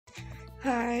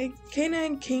Hi,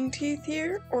 Canine King Teeth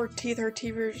here, or Teeth are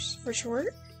Teethers for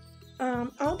short.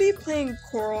 I'll be playing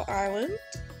Coral Island.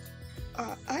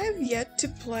 I have yet to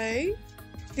play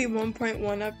the 1.1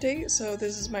 update, so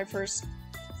this is my first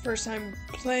time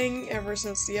playing ever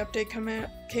since the update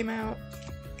came out.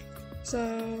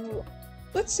 So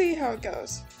let's see how it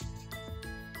goes.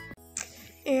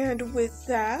 And with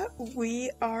that, we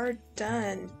are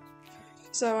done.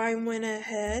 So I went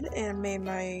ahead and made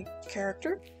my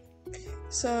character.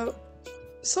 So,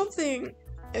 something,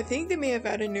 I think they may have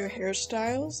added new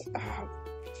hairstyles.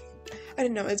 I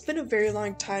don't know, it's been a very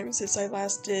long time since I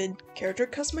last did character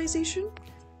customization.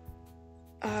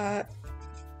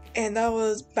 And that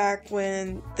was back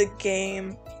when the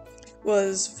game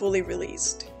was fully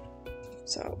released.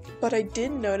 So, but I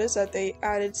did notice that they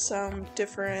added some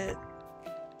different,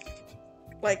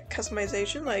 like,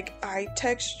 customization, like eye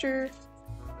texture,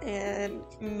 and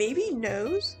maybe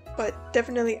nose, but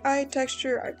definitely eye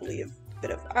texture, I believe, a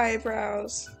bit of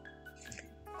eyebrows,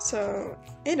 so,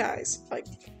 and eyes, like,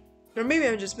 or maybe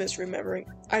I'm just misremembering,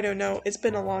 I don't know, it's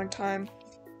been a long time,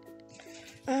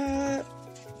 but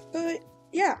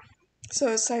yeah, so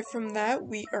aside from that,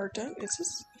 we are done. Is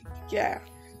this, yeah,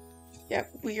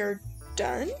 we are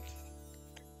done,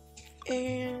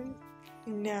 and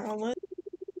now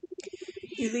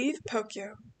you leave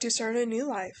Tokyo to start a new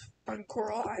life on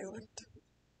Coral Island.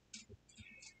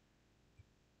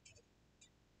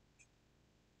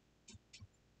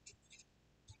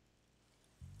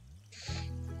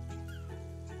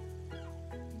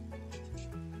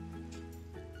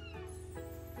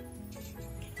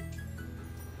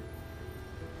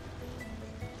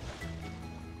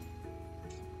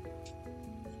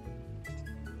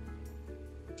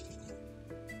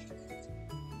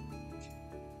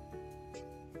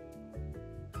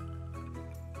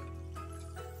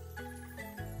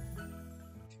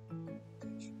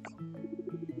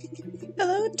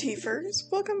 Hello, Teefers!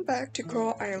 Welcome back to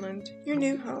Coral Island, your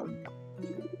new home.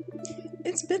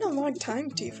 It's been a long time,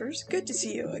 Teefers. Good to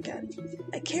see you again.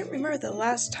 I can't remember the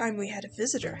last time we had a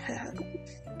visitor.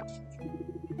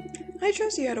 I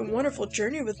trust you had a wonderful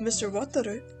journey with Mr.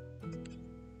 Wataru.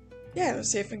 Yeah, it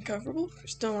was safe and comfortable.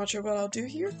 Still not sure what I'll do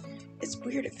here. It's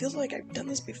weird, it feels like I've done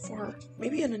this before.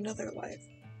 Maybe in another life.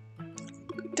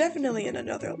 Definitely in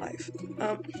another life.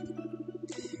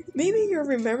 Maybe you're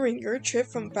remembering your trip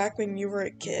from back when you were a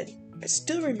kid. I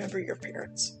still remember your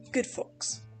parents. Good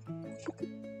folks.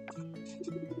 You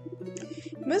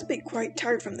must be quite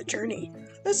tired from the journey.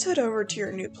 Let's head over to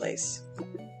your new place.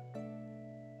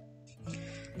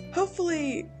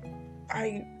 Hopefully,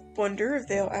 I wonder if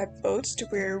they'll add boats to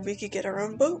where we could get our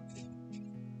own boat.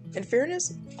 In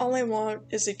fairness, all I want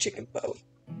is a chicken boat.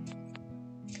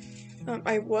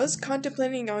 I was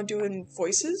contemplating on doing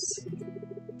voices,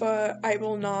 but I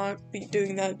will not be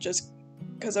doing that just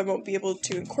because I won't be able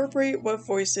to incorporate what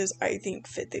voices I think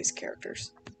fit these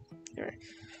characters.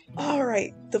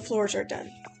 Alright, the floors are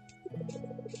done.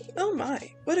 Oh my,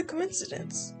 what a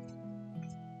coincidence.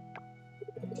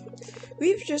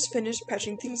 We've just finished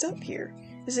patching things up here.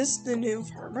 Is this the new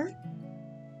farmer?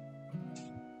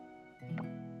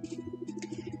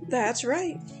 That's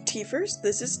right, Teefers,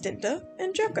 this is Dinda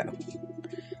and Joko.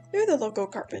 They're the local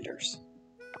carpenters.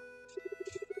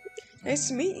 Nice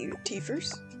to meet you,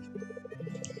 Teefers.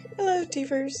 Hello,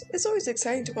 Teefers. It's always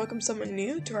exciting to welcome someone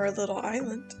new to our little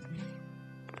island.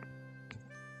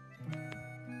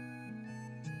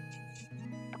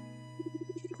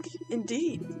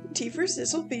 Indeed. Teefers,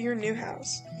 this will be your new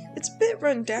house. It's a bit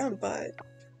run down, but...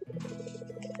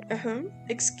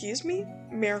 Excuse me?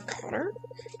 Mayor Connor?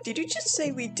 Did you just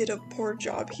say we did a poor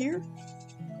job here?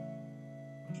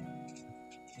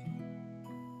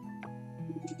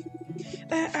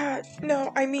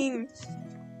 No, I mean...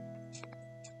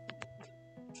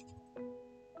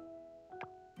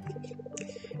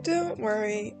 Don't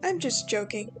worry, I'm just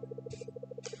joking.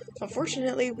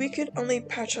 Unfortunately, we could only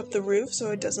patch up the roof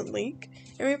so it doesn't leak,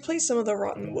 and replace some of the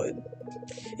rotten wood.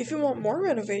 If you want more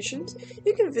renovations,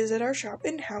 you can visit our shop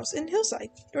and house in Hillside,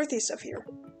 northeast of here.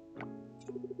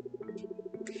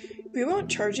 We won't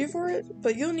charge you for it,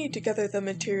 but you'll need to gather the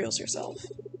materials yourself.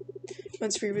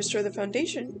 Once we restore the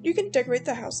foundation, you can decorate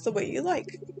the house the way you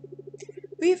like.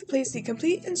 We have placed the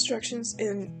complete instructions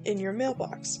in your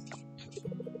mailbox.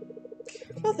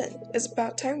 Well then, it's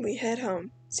about time we head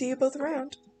home. See you both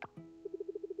around.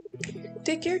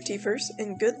 Take care, Teefers,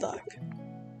 and good luck.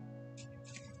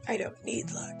 I don't need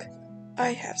luck. I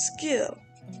have skill.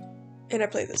 And I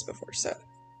played this before, so.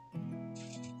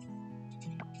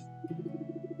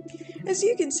 As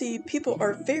you can see, people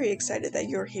are very excited that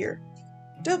you're here.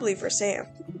 Doubly for Sam.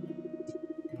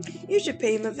 You should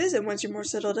pay him a visit once you're more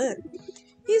settled in.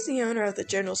 He's the owner of the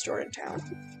general store in town.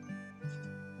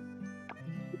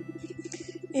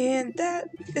 And that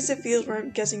is the field where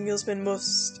I'm guessing you'll spend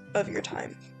most of your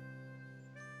time.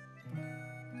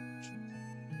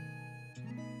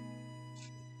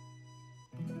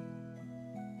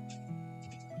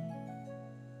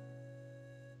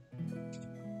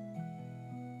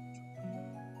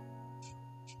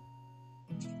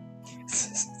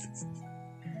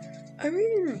 I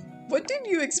mean, what did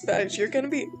you expect? You're gonna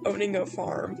be owning a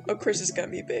farm. Of course it's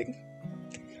gonna be big.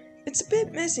 It's a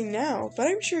bit messy now, but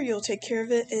I'm sure you'll take care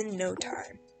of it in no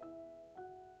time.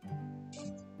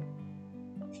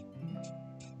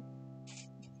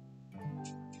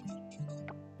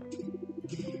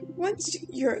 Once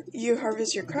you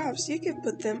harvest your crops, you can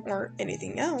put them or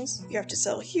anything else you have to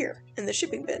sell here in the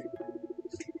shipping bin.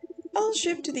 I'll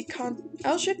ship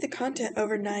the content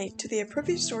overnight to the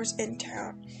appropriate stores in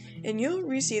town, and you'll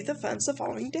receive the funds the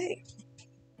following day.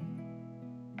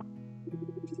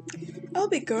 I'll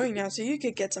be going now so you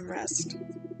could get some rest.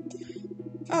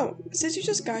 Oh, since you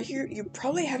just got here, you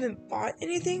probably haven't bought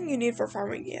anything you need for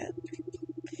farming yet.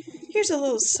 Here's a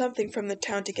little something from the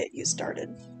town to get you started.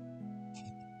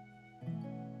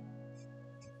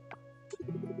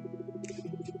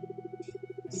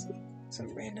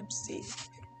 Some random seed.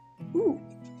 Ooh.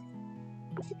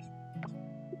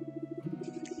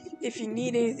 If you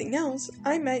need anything else,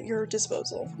 I'm at your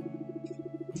disposal.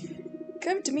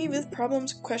 Come to me with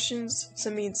problems, questions,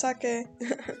 some mean sake.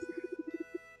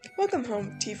 Welcome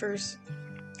home, Tiefers.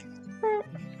 Well,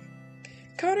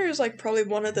 Connor is like probably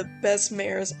one of the best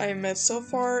mayors I've met so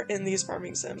far in these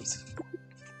farming sims.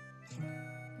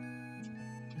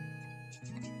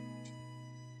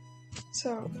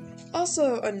 So,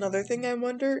 also another thing I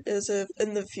wonder is if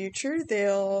in the future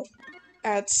they'll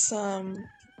add some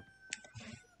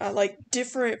like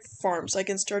different farms. Like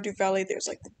in Stardew Valley there's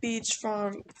like the beach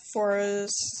farm,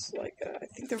 forest, like I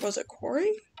think there was a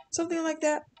quarry? Something like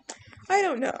that. I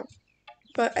don't know.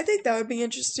 But I think that would be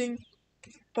interesting.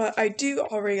 But I do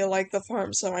already like the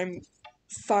farm, so I'm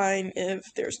fine if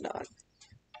there's not.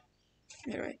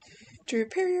 Anyway, to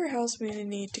repair your house, we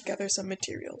need to gather some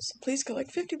materials. Please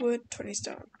collect 50 wood, 20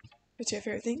 stone. Once you have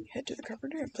everything, head to the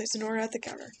carpenter and place an order at the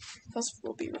counter. The house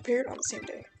will be repaired on the same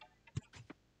day.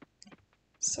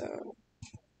 So,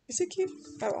 is it cute?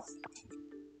 Oh well.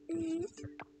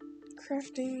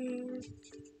 Crafting.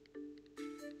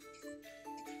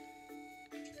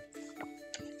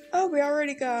 Oh, we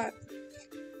already got...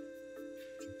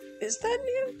 Is that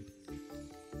new?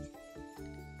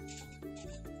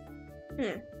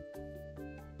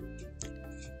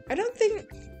 I don't think...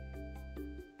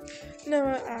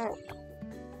 No, oh.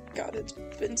 God, it's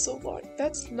been so long.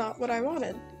 That's not what I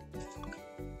wanted.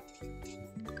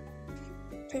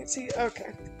 Fancy,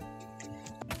 okay.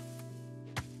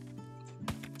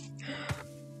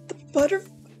 The butter...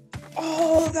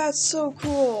 Oh, that's so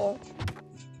cool!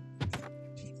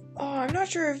 Oh, I'm not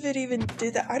sure if it even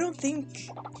did that. I don't think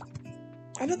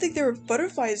there were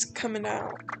butterflies coming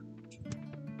out.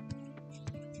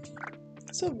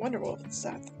 So wonderful if it's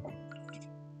that.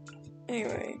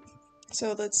 Anyway,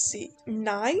 so let's see.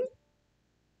 9?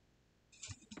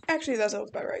 Actually, that sounds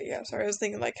about right. Yeah, sorry. I was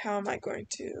thinking, like, how am I going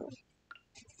to...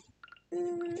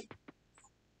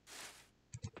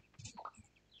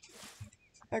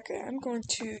 Okay, I'm going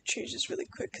to change this really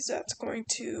quick because that's going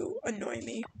to annoy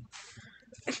me.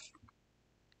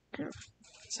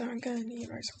 So I'm gonna need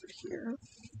my sword here.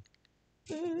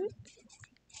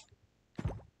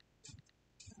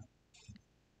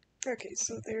 Okay,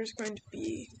 so there's going to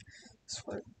be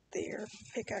sword there,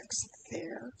 pickaxe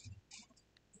there.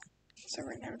 So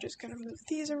right now I'm just gonna move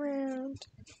these around.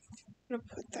 I'm gonna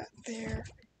put that there.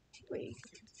 Wait.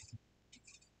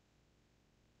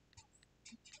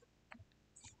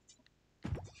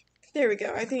 There we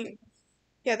go. I think,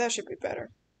 yeah, that should be better.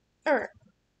 Alright.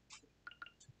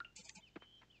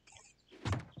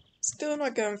 Still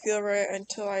not gonna feel right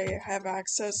until I have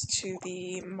access to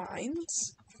the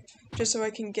mines. Just so I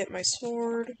can get my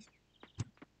sword.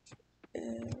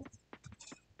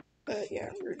 But yeah,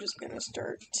 we're just gonna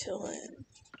start tilling.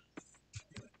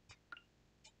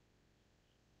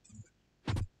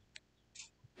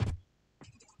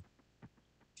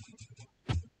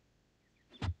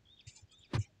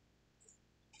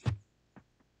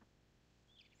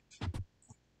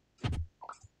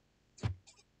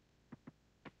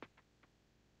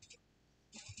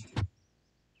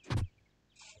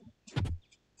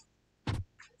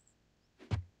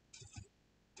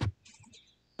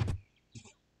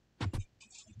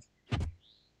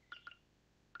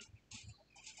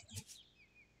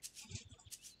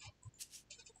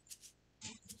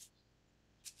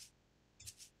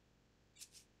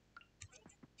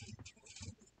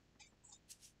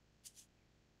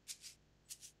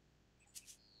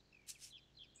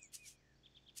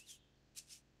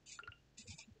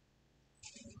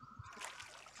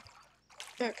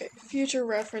 Okay, future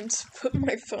reference, put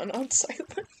my phone on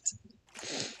silent.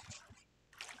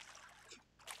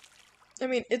 I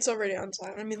mean, it's already on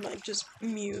silent. I mean, like, just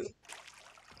mute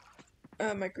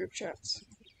my group chats.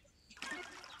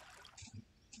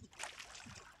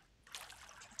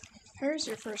 Here's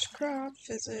your first crop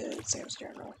visit, Sam's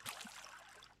General.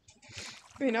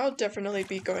 I mean, I'll definitely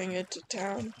be going into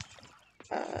town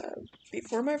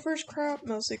before my first crop,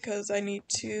 mostly because I need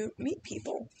to meet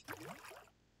people.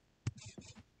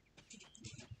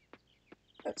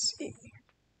 Let's see.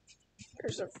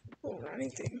 There's a little running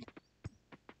thing.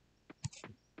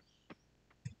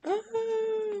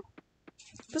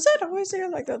 Was that always there,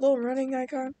 like that little running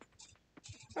icon?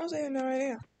 I was having no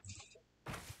idea.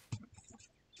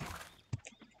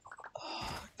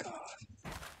 Oh god.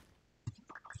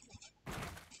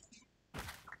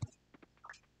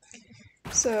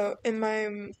 So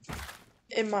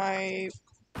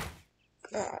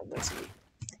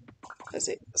let's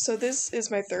see. So this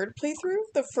is my third playthrough.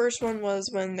 The first one was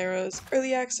when there was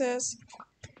early access.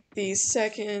 The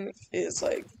second is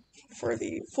like for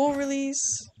the full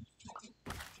release.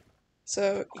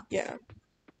 So yeah.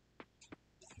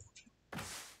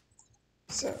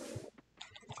 So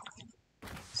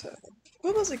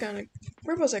where was I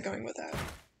going with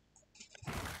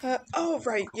that? Oh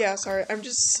right, yeah, sorry. I'm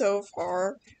just so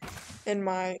far in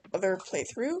my other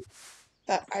playthrough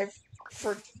that I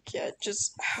forget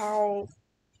just how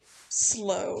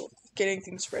slow getting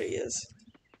things ready is.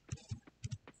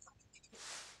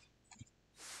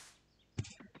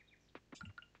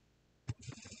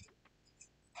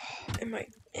 And my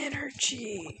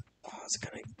energy. Oh, it's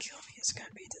gonna kill me. It's gonna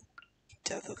be the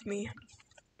death of me.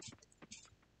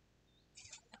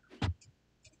 I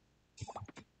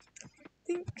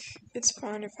think it's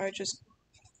fine if I just...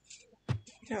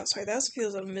 No, sorry, that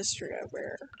feels a mystery I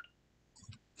wear.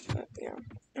 But yeah.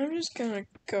 I'm just gonna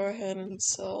go ahead and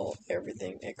sell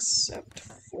everything except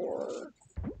for...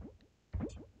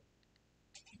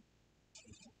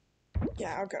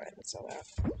 Yeah, I'll go ahead and sell that.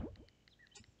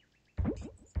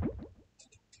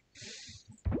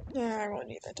 Yeah, I won't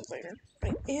need that till later.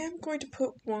 I am going to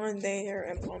put one there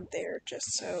and one there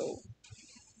just so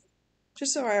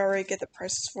I already get the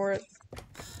prices for it.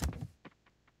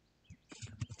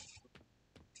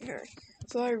 Okay,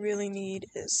 so all I really need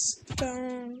is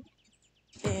stone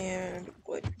and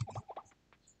wood.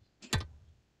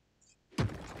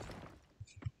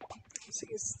 See,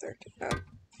 it's 30.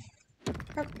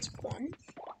 Oh, it's 1.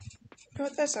 Oh,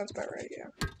 that sounds about right, yeah.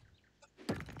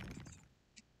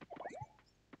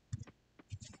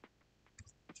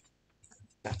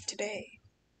 Not today.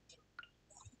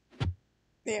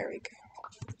 There we go.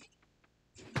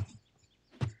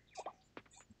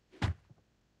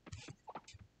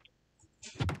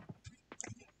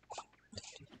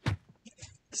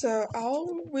 So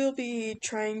we'll be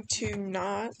trying to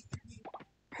not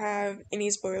have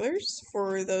any spoilers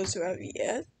for those who have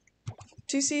yet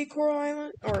to see Coral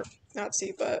Island, or not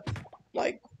see, but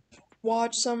like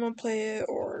watch someone play it,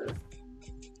 or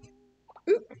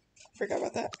oop, forgot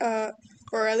about that.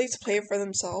 Or at least play it for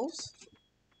themselves,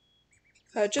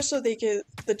 just so they get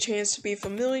the chance to be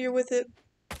familiar with it.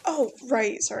 Oh,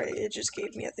 right, sorry, it just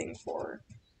gave me a thing for.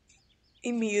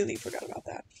 Immediately forgot about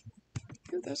that.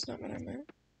 Ooh, that's not what I meant.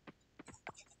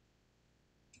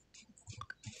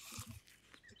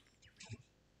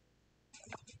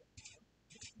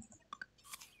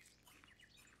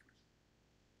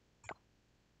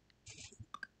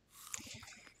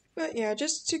 But yeah,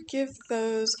 just to give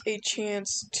those a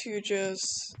chance to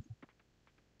just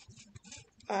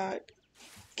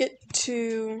get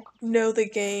to know the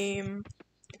game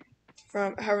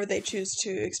from however they choose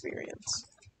to experience.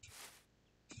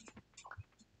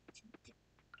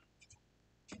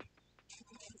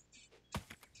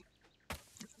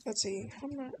 Let's see, how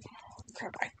much? Oh,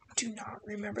 crap, I do not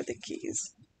remember the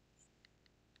keys.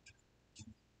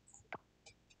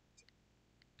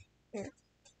 Here.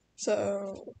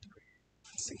 So,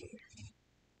 let's see.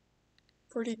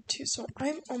 42, so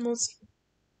I'm almost...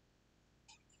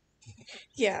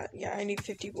 Yeah, I need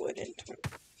 50 wood and 20.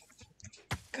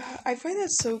 God, I find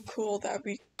that so cool that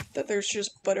there's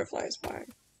just butterflies by.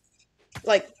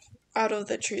 Like, out of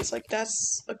the trees. Like,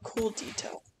 that's a cool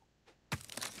detail.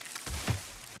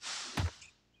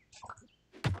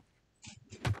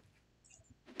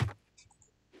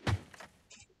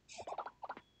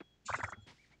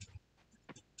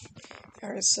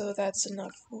 Alright, so that's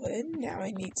enough wood. Now I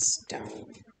need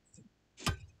stone.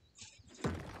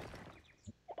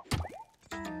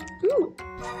 Ooh!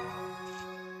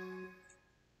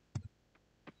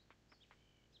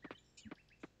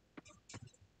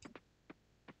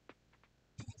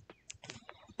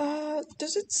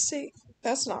 Does it say...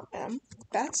 That's not M.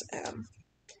 That's M.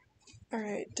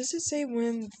 Alright, does it say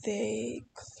when they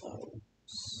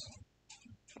close?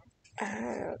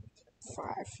 At 5.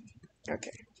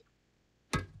 Okay.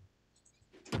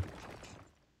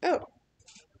 Oh.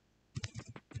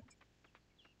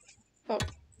 Oh.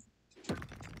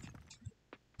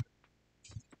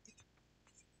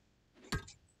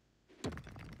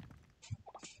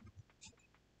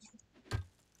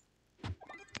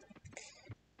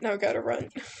 Now I gotta run.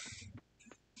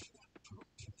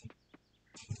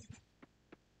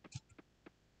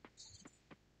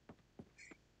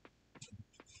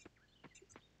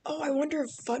 Oh, I wonder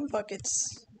if Fun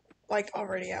Bucket's, like,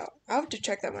 already out. I'll have to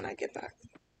check that when I get back.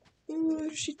 Ooh,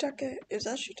 Shiitake. Is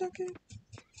that Shiitake?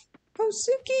 Oh,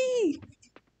 Suki!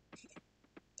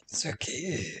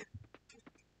 Suki!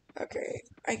 Okay,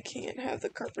 I can't have the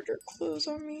carpenter clothes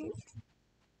on me.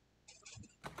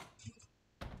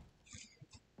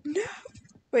 No!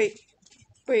 Wait.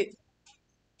 Wait.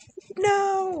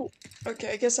 No!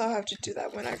 Okay, I guess I'll have to do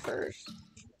that when I first.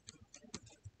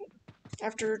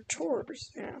 After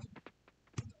chores, you know.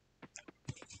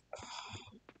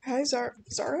 Hi, Zara?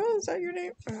 Is that your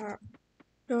name?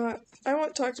 No, I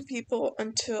won't talk to people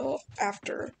until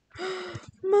after.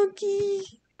 Monkey!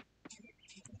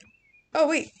 Oh,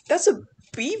 wait, that's a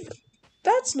beaver.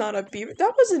 That's not a beaver.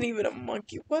 That wasn't even a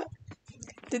monkey. What?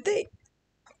 Did they...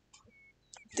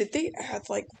 Did they add,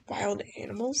 like, wild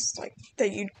animals? Like,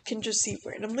 that you can just see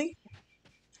randomly?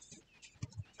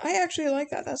 I actually like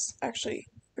that. That's actually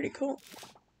pretty cool.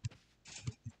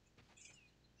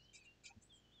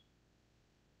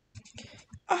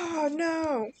 Oh,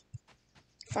 no!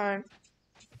 Fine.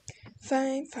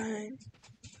 Fine, fine.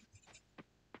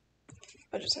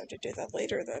 I'll just have to do that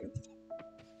later then.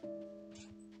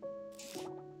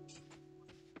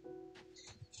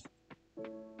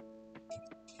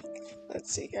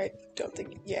 Let's see, I don't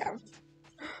think, yeah.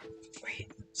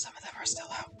 Wait, some of them are still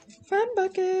out. Fun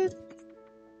Bucket!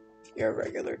 You're a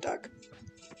regular duck.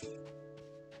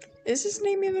 Is his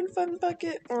name even Fun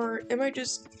Bucket, or am I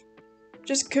just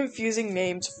confusing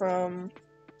names from,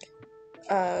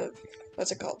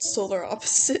 what's it called? Solar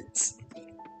Opposites?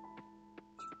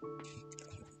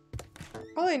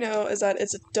 All I know is that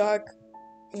it's a duck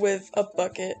with a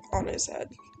bucket on his head.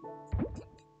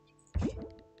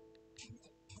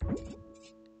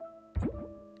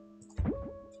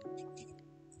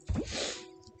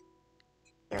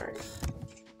 Alright.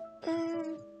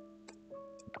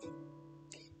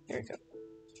 Here we go.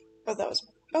 Oh,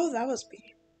 that was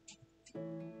B.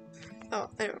 Oh,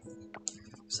 anyway.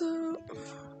 So...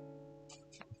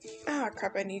 Ah,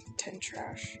 crap, I need 10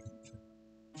 trash.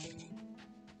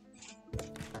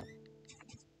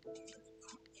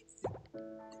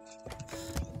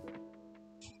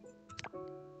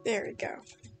 There we go.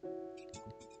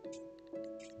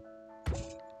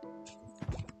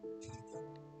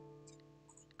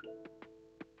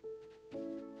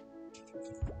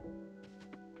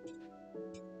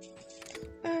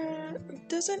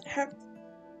 Doesn't have...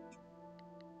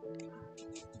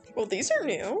 Well, these are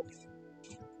new.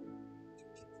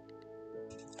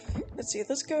 Let's see,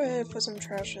 let's go ahead and put some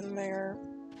trash in there.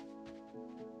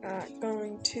 Not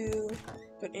going to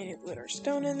put any wood or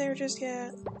stone in there just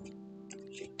yet.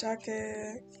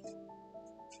 Shiitake.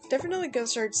 Definitely gonna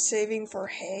start saving for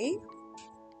hay.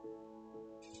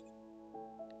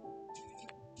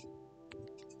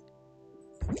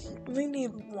 Only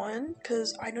need one,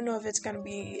 because I don't know if it's gonna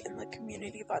be in the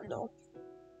community bundle.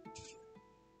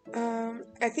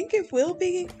 I think it will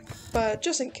be, but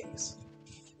just in case.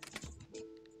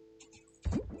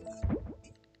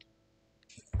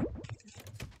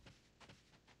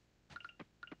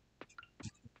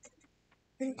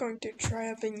 I'm going to try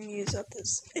up and use up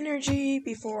this energy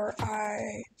before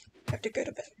I have to go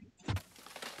to bed.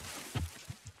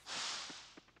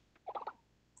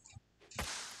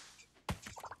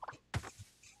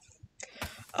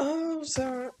 Oh,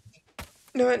 so...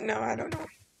 No, I don't know.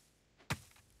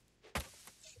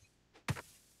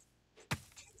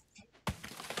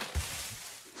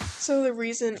 So the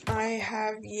reason I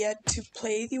have yet to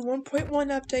play the 1.1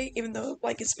 update, even though,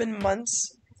 like, it's been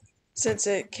months since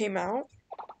it came out,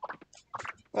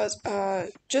 was,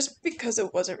 just because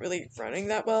it wasn't really running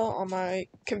that well on my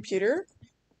computer,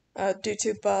 due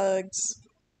to bugs,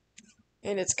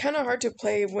 and it's kind of hard to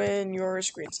play when your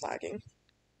screen's lagging.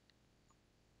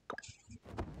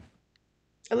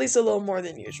 At least a little more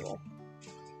than usual.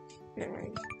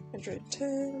 Anyway,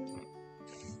 110...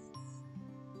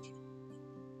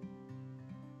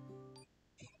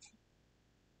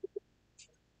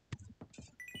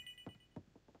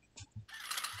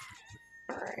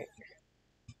 Alright.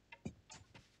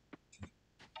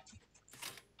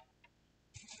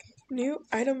 New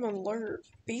item alert.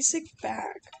 Basic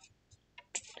bag.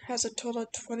 Has a total of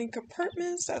 20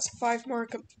 compartments. That's 5 more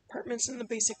compartments in the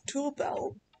basic tool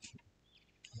belt.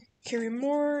 Carry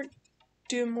more,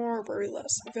 do more, worry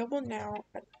less. Available now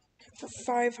for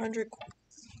 500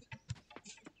 coins.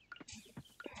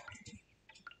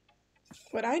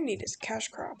 What I need is cash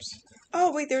crops.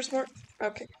 Oh wait, there's more.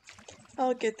 Okay.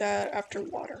 I'll get that after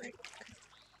watering.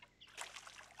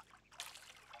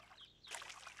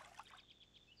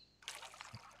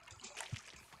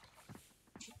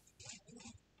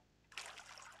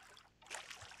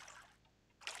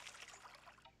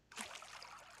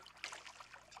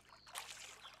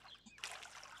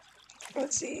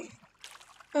 Let's see.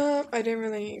 I didn't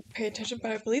really pay attention,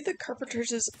 but I believe the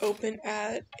Carpenter's is open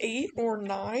at 8 or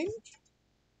 9.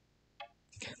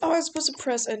 Oh, I was supposed to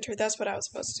press enter. That's what I was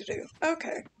supposed to do.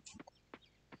 Okay.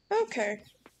 Okay.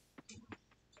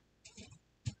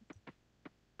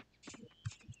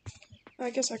 I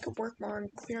guess I could work more on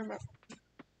clear my...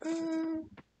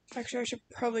 Actually, I should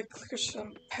probably clear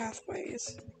some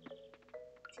pathways.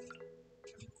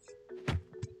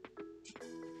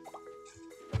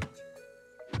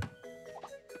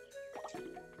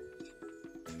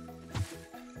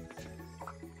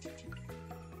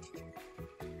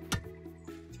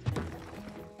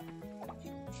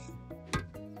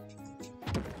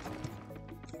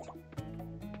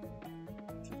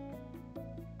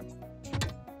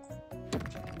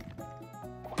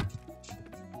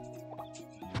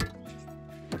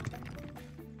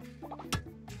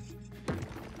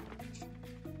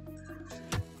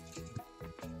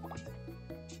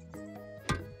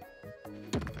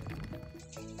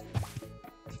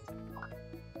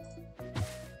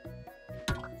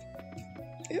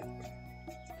 Yep.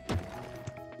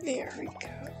 There we go.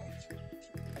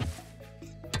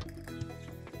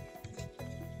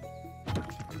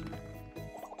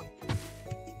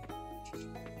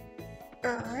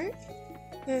 Alright.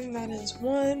 And that is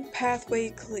one pathway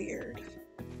cleared.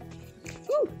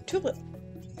 Ooh, tulip.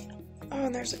 Oh,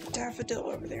 and there's a daffodil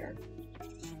over there.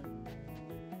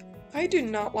 I do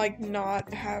not like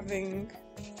not having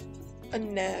a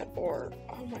net or,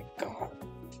 oh my god,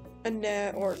 a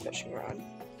net or a fishing rod.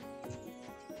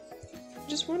 I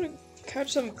just want to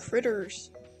catch some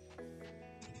critters.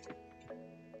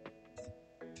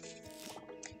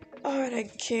 Oh, and I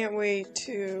can't wait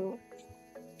to...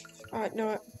 no,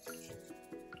 what?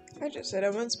 I just said I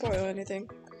wouldn't spoil anything,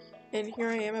 and here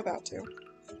I am about to.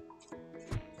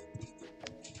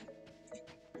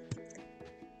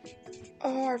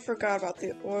 Oh, I forgot about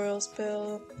the oil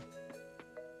spill.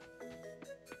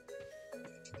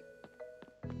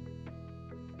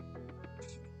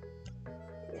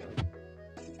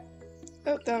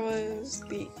 Oh, that was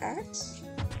the axe?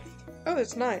 Oh,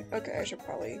 it's 9. Okay, I should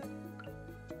probably...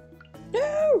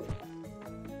 No!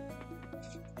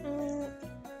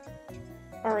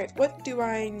 Alright, what do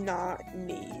I not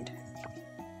need?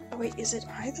 Oh wait, is it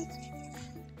either?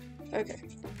 Okay.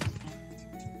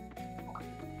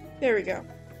 There we go.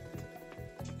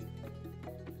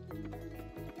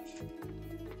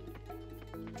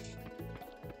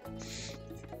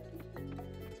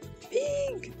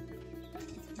 Pink!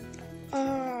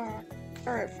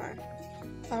 Alright, fine.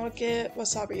 I'll get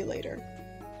wasabi later.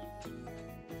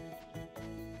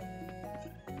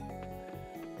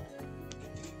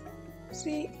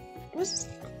 See, what's...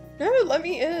 No, let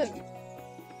me in!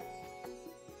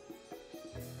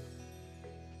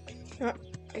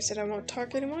 I said I won't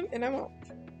talk to anyone, and I won't.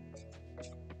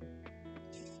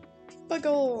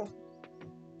 Buggle!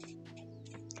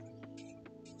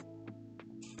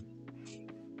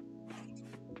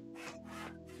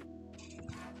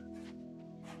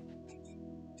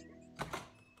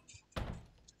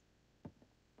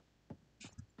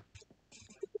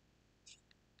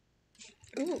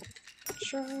 Ooh,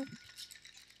 sure.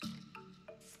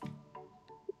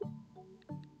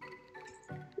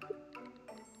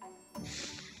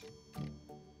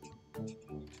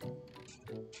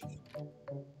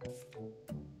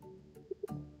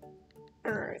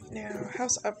 Alright, now,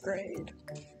 house upgrade.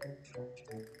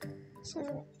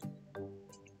 So,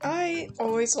 I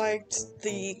always liked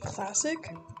the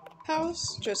classic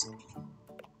house, just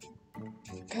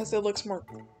because it looks more...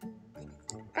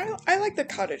 I like the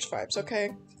cottage vibes,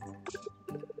 okay?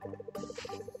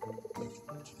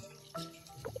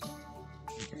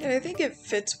 And I think it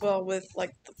fits well with,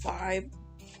 like, the vibe.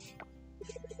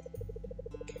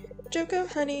 Joko,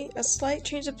 honey, a slight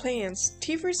change of plans.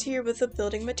 Tifa's here with the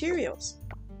building materials.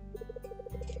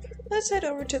 Let's head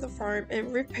over to the farm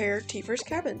and repair Tifa's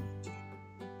cabin.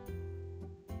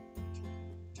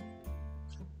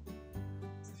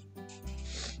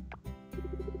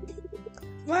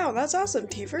 Wow, that's awesome,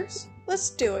 Teefers. Let's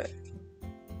do it.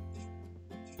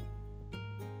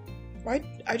 Right?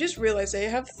 I just realized they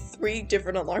have 3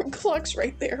 different alarm clocks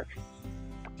right there.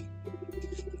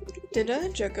 Dinda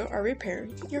and Joko are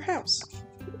repairing your house.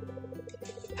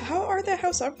 How are the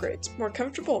house upgrades? More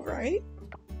comfortable, right?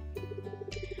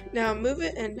 Now move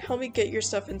it and help me get your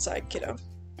stuff inside, kiddo.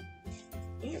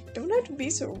 Yeah, don't have to be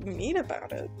so mean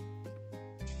about it.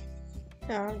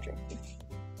 No, I'm joking.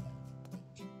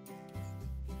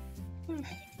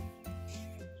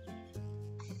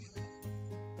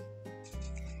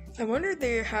 I wonder if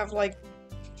they have like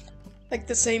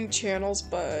the same channels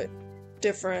but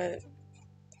different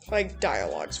like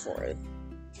dialogues for it.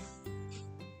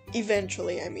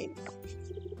 Eventually, I mean.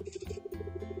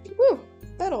 Whew,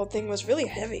 that old thing was really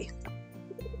heavy.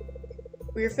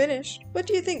 We're finished. What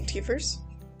do you think, Teefers?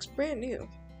 Looks brand new.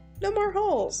 No more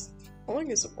holes. How long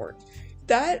is it work?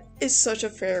 That is such a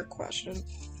fair question.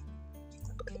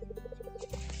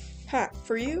 Ha,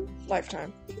 for you,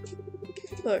 lifetime.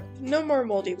 Look, no more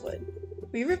moldy wood.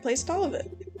 We replaced all of it.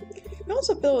 We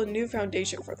also built a new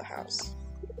foundation for the house.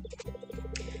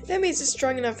 That means it's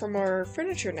strong enough for more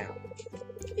furniture now.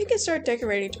 You can start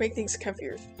decorating to make things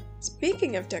comfier.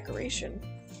 Speaking of decoration,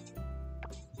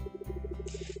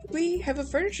 we have a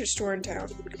furniture store in town,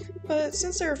 but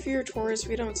since there are fewer tourists,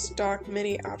 we don't stock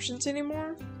many options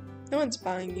anymore. No one's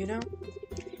buying, you know?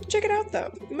 Check it out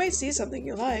though, you might see something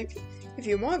you like. If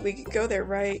you want, we could go there,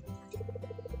 right?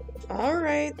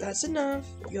 Alright, that's enough.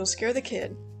 You'll scare the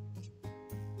kid.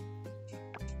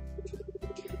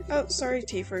 Oh, sorry,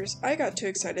 Teefers. I got too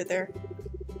excited there.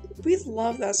 We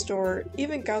love that store.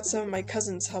 Even got some of my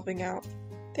cousins helping out.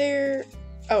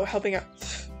 Helping out.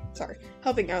 Sorry,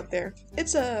 helping out there.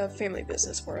 It's a family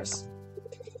business for us.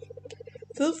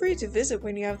 Feel free to visit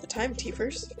when you have the time,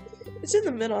 Teefers. It's in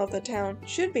the middle of the town.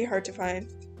 Shouldn't be hard to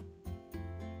find.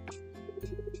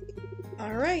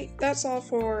 Alright, that's all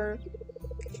for...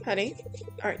 Honey,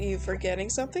 aren't you forgetting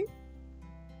something?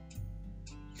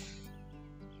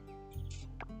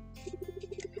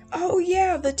 Oh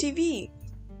yeah, the TV!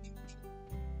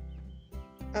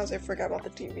 I forgot about the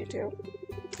TV too.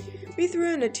 We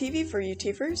threw in a TV for you,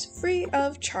 Teefers, free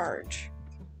of charge.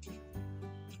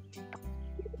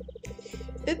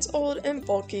 It's old and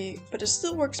bulky, but it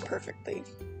still works perfectly.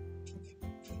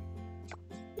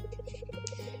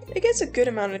 It gets a good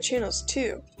amount of channels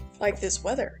too, like this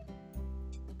weather.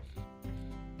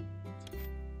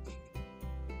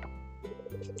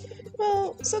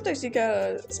 Well, sometimes you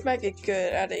gotta smack it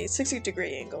good at a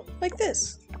 60-degree angle, like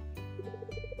this.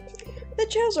 The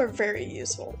channels are very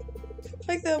useful,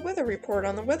 like the weather report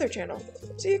on the Weather Channel,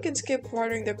 so you can skip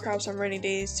watering the crops on rainy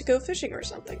days to go fishing or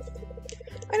something.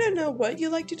 I don't know what you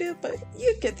like to do, but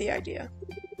you get the idea.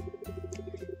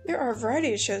 There are a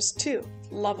variety of shows too,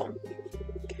 love them.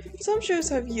 Some shows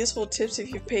have useful tips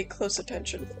if you pay close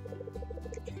attention.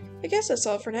 I guess that's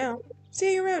all for now.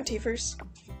 See you around, Teefers.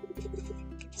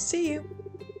 See you.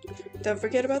 Don't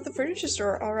forget about the furniture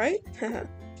store, alright?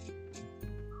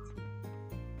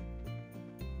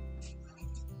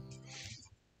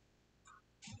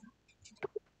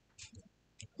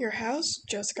 Your house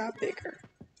just got bigger.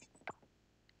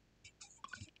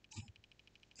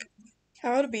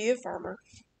 How to be a farmer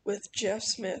with Jeff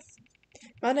Smith.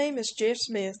 My name is Jeff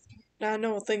Smith, and I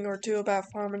know a thing or two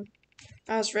about farming.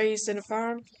 I was raised in a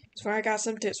farm, so I got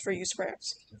some tips for you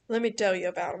scraps. Let me tell you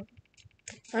about them.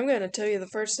 I'm going to tell you the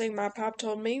first thing my pop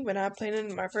told me when I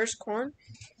planted my first corn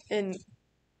in...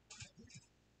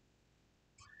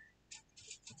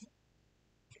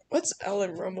 What's L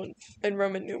in Roman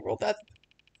numeral?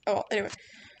 Anyway.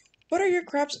 What are your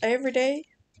crops every day?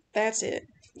 That's it.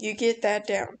 You get that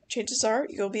down. Chances are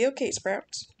you'll be okay,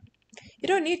 Sprouts. You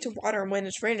don't need to water 'em when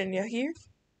it's raining, you hear?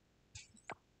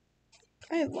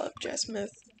 I love Jeff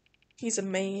Smith. He's a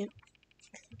man.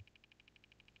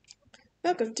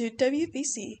 Welcome to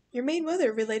WBC, your main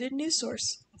weather-related news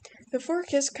source. The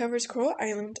forecast covers Coral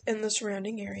Island and the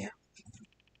surrounding area.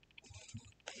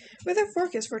 Weather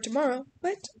forecast for tomorrow,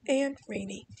 wet and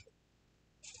rainy.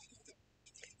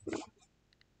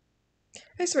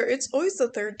 I swear, it's always the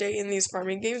third day in these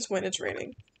farming games when it's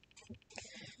raining.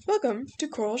 Welcome to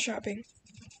Coral Shopping.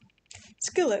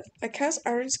 Skillet, a cast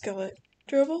iron skillet.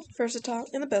 Durable, versatile,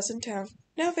 and the best in town.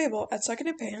 Now available at Second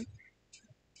and Pan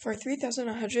for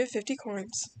 3,150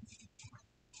 coins.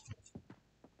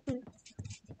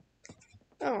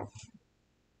 Oh.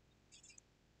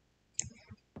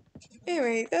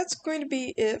 Anyway, that's going to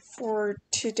be it for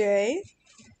today.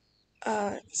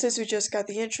 Since we just got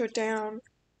the intro down.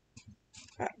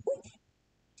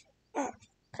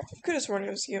 Could have sworn it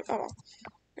was you. Oh,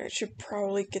 I should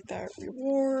probably get that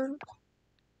reward.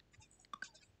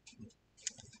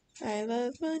 I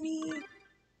love money.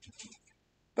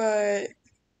 But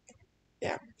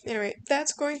yeah, anyway,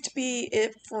 that's going to be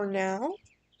it for now.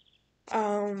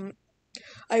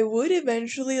 I would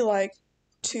eventually like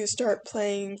to start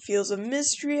playing Fields of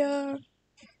Mystria,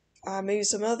 maybe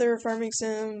some other farming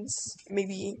sims,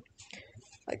 maybe,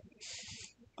 like,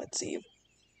 let's see.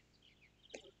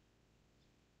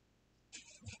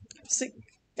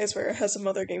 I swear it has some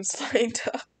other games lined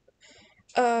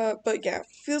up. But yeah,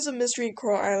 Fields of Mystery and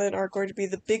Coral Island are going to be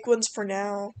the big ones for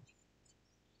now.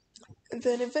 And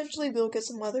then eventually we'll get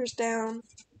some others down.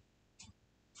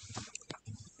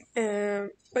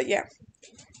 But yeah,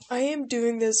 I am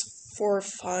doing this for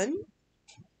fun.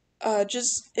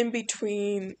 Just in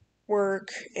between work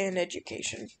and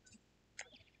education.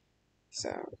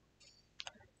 So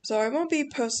I won't be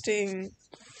posting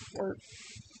or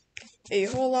a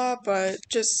whole lot, but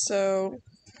just so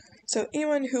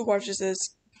anyone who watches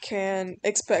this can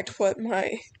expect what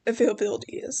my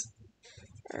availability is.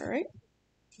 Alright.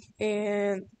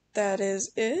 And that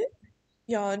is it.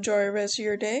 Y'all enjoy the rest of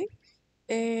your day,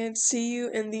 and see you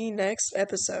in the next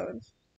episode.